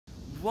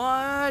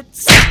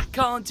What's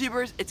Colin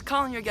Tubers? It's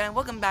Colin here again.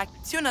 Welcome back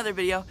to another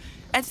video.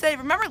 And today,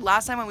 remember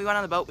last time when we went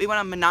on the boat? We went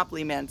on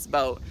Monopoly Man's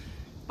boat.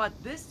 But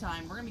this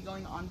time, we're going to be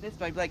going on this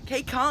boat. I'd be like,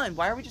 hey Colin,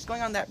 why are we just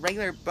going on that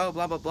regular boat,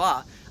 blah, blah,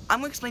 blah. I'm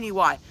going to explain to you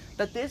why.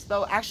 That this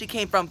boat actually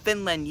came from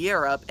Finland,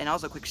 Europe. And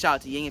also a quick shout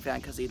out to Yingy fan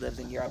because he lives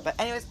in Europe. But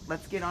anyways,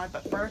 let's get on it.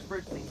 But first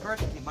things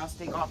first, we must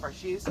take off our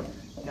shoes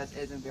because it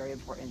is a very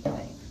important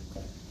thing.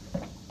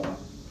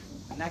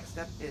 The next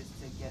step is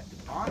to get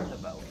on the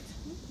boat.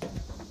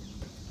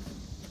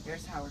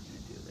 Here's how we're going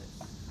to do this.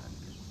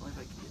 Only if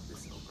I can get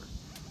this over.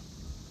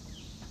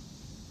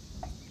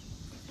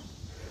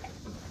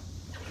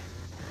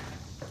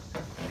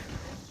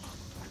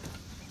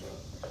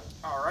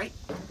 Alright,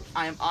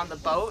 I am on the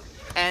boat,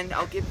 and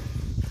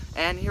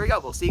and here we go.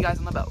 We'll see you guys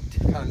on the boat.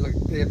 Look,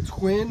 they have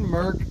twin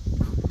Merc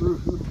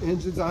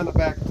engines on the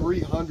back,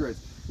 300s.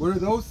 What do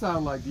those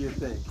sound like, do you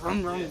think?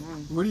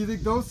 What do you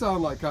think those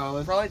sound like,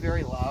 Colin? Probably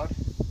very loud.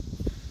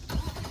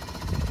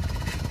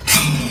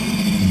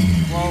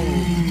 Whoa.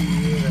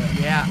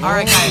 Yeah.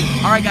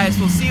 Alright guys,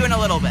 we'll see you in a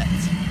little bit.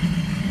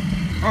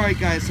 Alright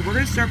guys, so we're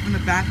going to start from the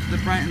back to the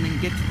front and then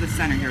get to the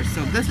center here.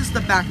 So this is the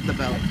back of the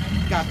boat.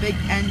 Got big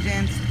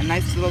engines, a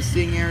nice little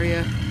seating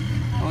area.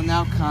 We'll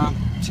now come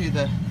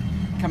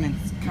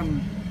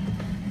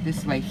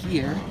this way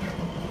here.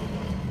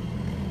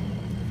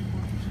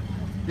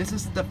 This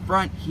is the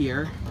front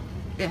here.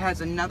 It has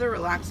another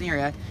relaxing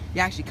area.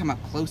 You actually come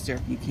up closer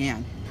if you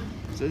can.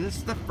 So this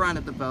is the front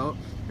of the boat.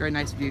 Very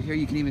nice view here.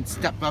 You can even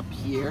step up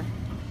here.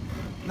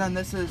 Then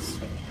this is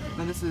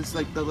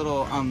like the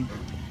little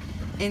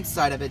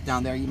inside of it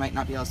down there. You might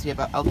not be able to see it,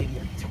 but I'll give you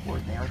a tour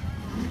there.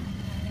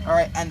 All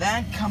right, and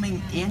then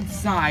coming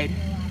inside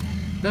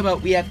the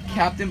boat, we have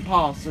Captain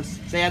Paul. So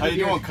say how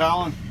you doing,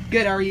 Colin?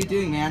 Good. How are you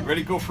doing, man?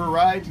 Ready to go for a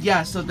ride?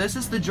 Yeah. So this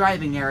is the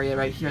driving area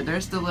right here.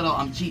 There's the little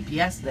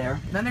GPS there.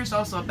 Then there's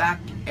also a back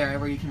area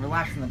where you can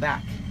relax in the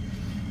back.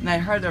 And I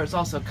heard there was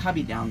also a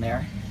cubby down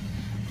there.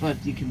 But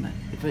if you can,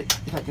 if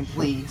I can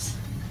please,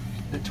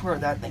 the tour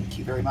of that. Thank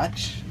you very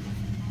much.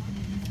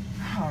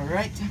 All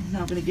right, now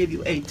I'm gonna give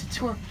you a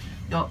tutorial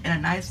in a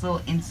nice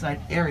little inside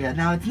area.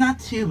 Now it's not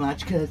too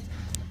much because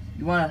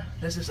you wanna.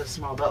 This is a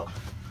small boat.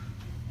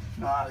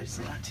 No,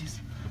 obviously not too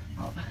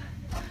small.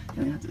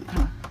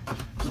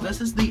 So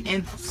this is the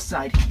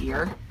inside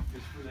here.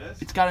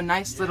 It's got a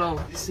nice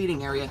little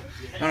seating area.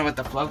 I don't know what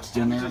the float's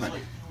doing there, but.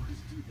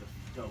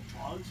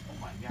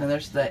 Then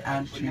there's the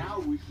entry.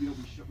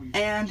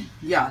 And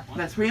yeah,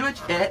 that's pretty much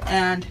it.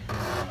 And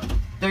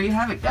there you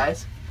have it,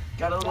 guys.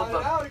 Got a little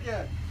boat.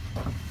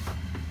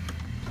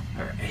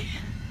 Alright.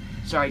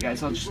 Sorry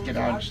guys, I'll just get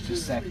out just a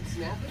sec.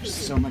 There's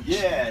so much.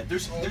 Yeah,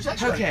 there's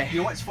actually, okay. You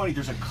know what's funny?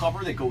 There's a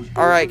cover that goes.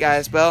 Alright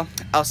guys, well,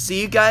 I'll see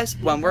you guys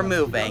when we're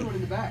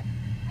moving.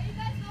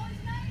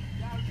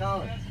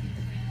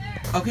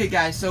 Okay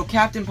guys, so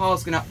Captain Paul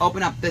is gonna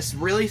open up this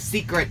really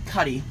secret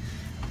cuddy.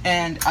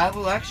 And I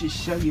will actually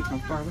show you from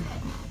far away.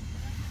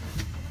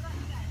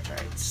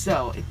 Alright,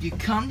 so if you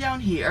come down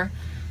here,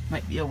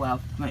 might be a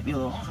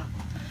little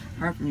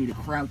hard for me to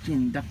crouch in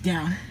and duck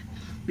down.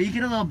 But you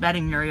get a little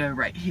bedding area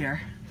right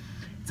here.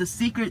 It's a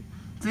secret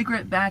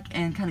back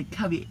and kind of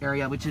cubby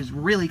area, which is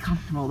really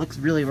comfortable, looks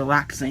really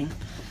relaxing.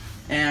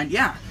 And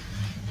yeah.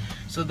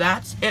 So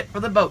that's it for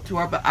the boat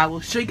tour, but I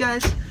will show you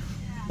guys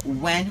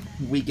when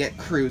we get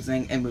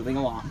cruising and moving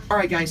along.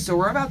 Alright guys, so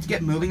we're about to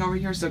get moving over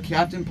here, so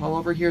Captain Paul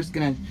over here is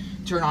gonna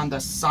turn on the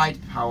side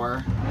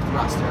power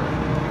thruster. Look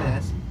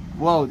at this.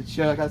 Whoa,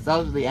 those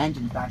are the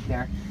engines back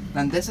there.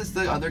 Then this is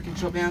the other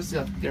control panel,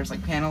 so there's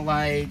like panel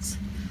lights,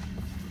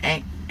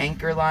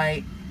 anchor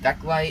light,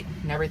 deck light,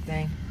 and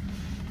everything.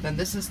 Then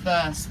this is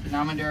the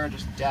speedometer,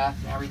 just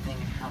depth and everything,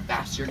 and how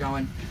fast you're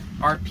going,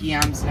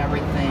 RPMs and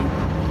everything.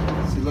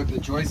 See, look, the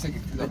joystick.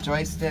 The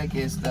joystick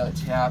is the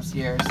tabs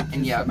here,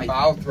 and yeah, my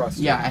bow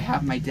thruster. Yeah, I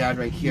have my dad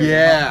right here.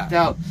 Yeah.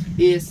 So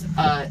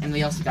and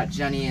we also got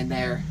Jenny in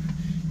there,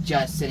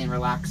 just sitting,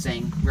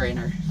 relaxing. We're in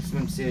our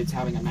swimsuits,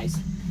 having a nice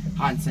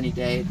hot and sunny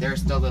day.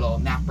 There's the little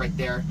map right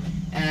there,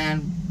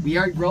 and we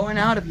are rolling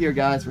out of here,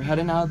 guys. We're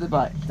heading out of the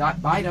bye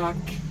dock.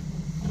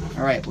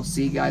 All right, we'll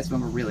see you guys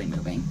when we're really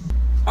moving.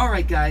 All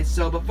right, guys.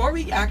 So before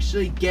we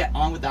actually get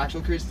on with the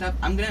actual cruise stuff,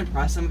 I'm gonna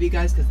impress some of you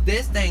guys because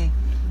this thing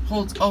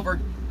holds over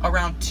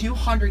around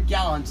 200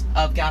 gallons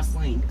of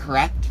gasoline,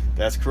 correct?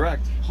 That's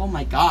correct. Oh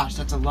my gosh,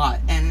 that's a lot.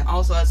 And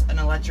also has an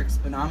electric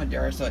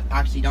speedometer, so it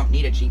actually don't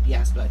need a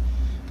GPS, but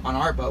on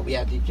our boat we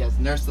have GPS,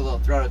 and there's the little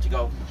throttle to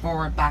go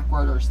forward,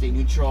 backward, or stay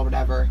neutral,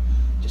 whatever,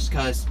 just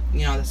because,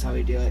 you know, that's how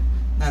we do it.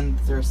 Then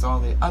there's all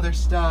the other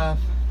stuff.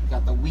 We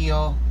got the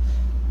wheel,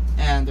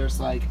 and there's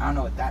like, I don't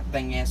know what that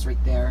thing is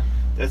right there.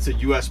 That's a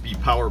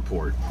USB power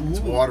port.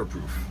 It's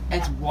waterproof.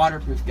 It's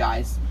waterproof,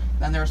 guys.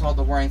 Then there's all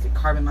the warnings, like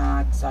carbon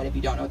monoxide. If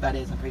you don't know what that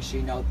is, I'm pretty sure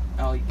you know.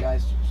 Oh, you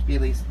guys should be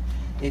at least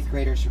 8th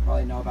graders should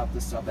probably know about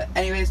this stuff. But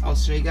anyways, I'll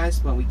show you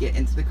guys when we get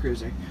into the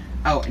cruiser.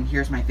 Oh, and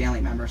here's my family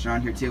members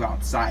around here too,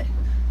 outside.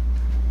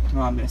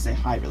 Well, I'm gonna say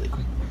hi really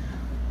quick.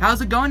 How's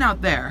it going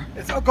out there?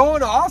 It's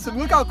going awesome.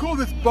 Look how cool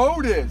this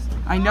boat is.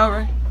 I know,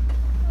 right?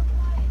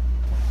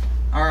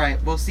 All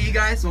right, we'll see you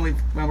guys when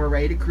we're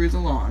ready to cruise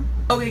along.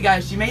 Okay,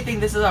 guys, you may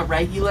think this is a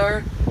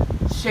regular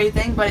shade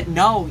thing, but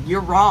no,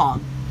 you're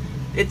wrong.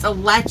 It's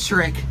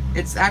electric.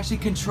 It's actually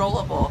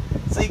controllable,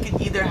 so you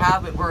can either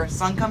have it where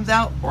sun comes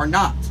out or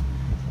not,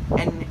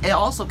 and it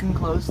also can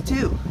close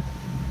too.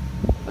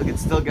 Look,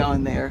 it's still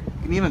going there.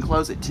 You can even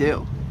close it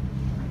too,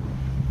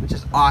 which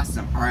is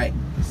awesome. All right,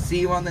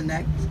 see you on the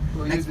next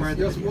part of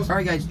the video. All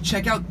right, guys,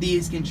 check out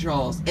these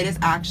controls. It is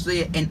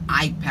actually an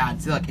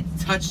iPad. So look,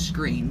 it's touch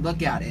screen.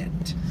 Look at it.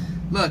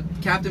 Look,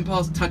 Captain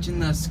Paul's touching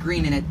the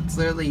screen, and it's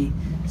literally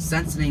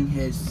sensing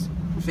his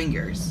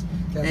fingers.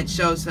 Okay. And it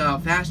shows how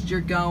fast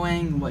you're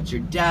going, what's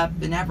your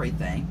depth, and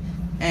everything.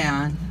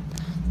 And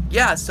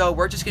yeah, so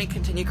we're just going to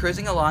continue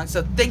cruising along.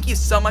 So thank you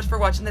so much for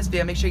watching this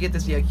video. Make sure you get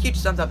this video a huge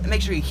thumbs up, and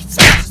make sure you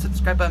smash the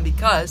subscribe button,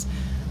 because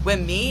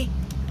when me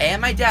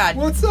and my dad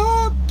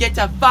get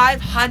to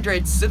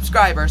 500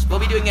 subscribers, we'll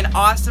be doing an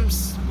awesome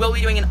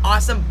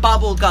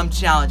bubblegum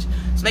challenge.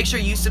 So make sure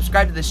you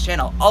subscribe to this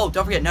channel. Oh,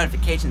 don't forget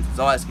notifications as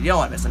always, because you don't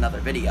want to miss another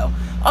video.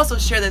 Also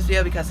share this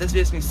video, because this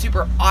video is going to be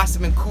super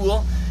awesome and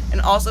cool. And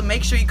also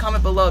make sure you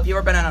comment below if you've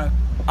ever been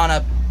on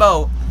a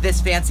boat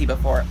this fancy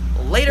before.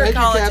 Later, Thank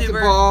you, Captain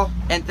Paul.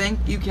 And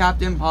thank you,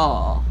 Captain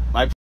Paul.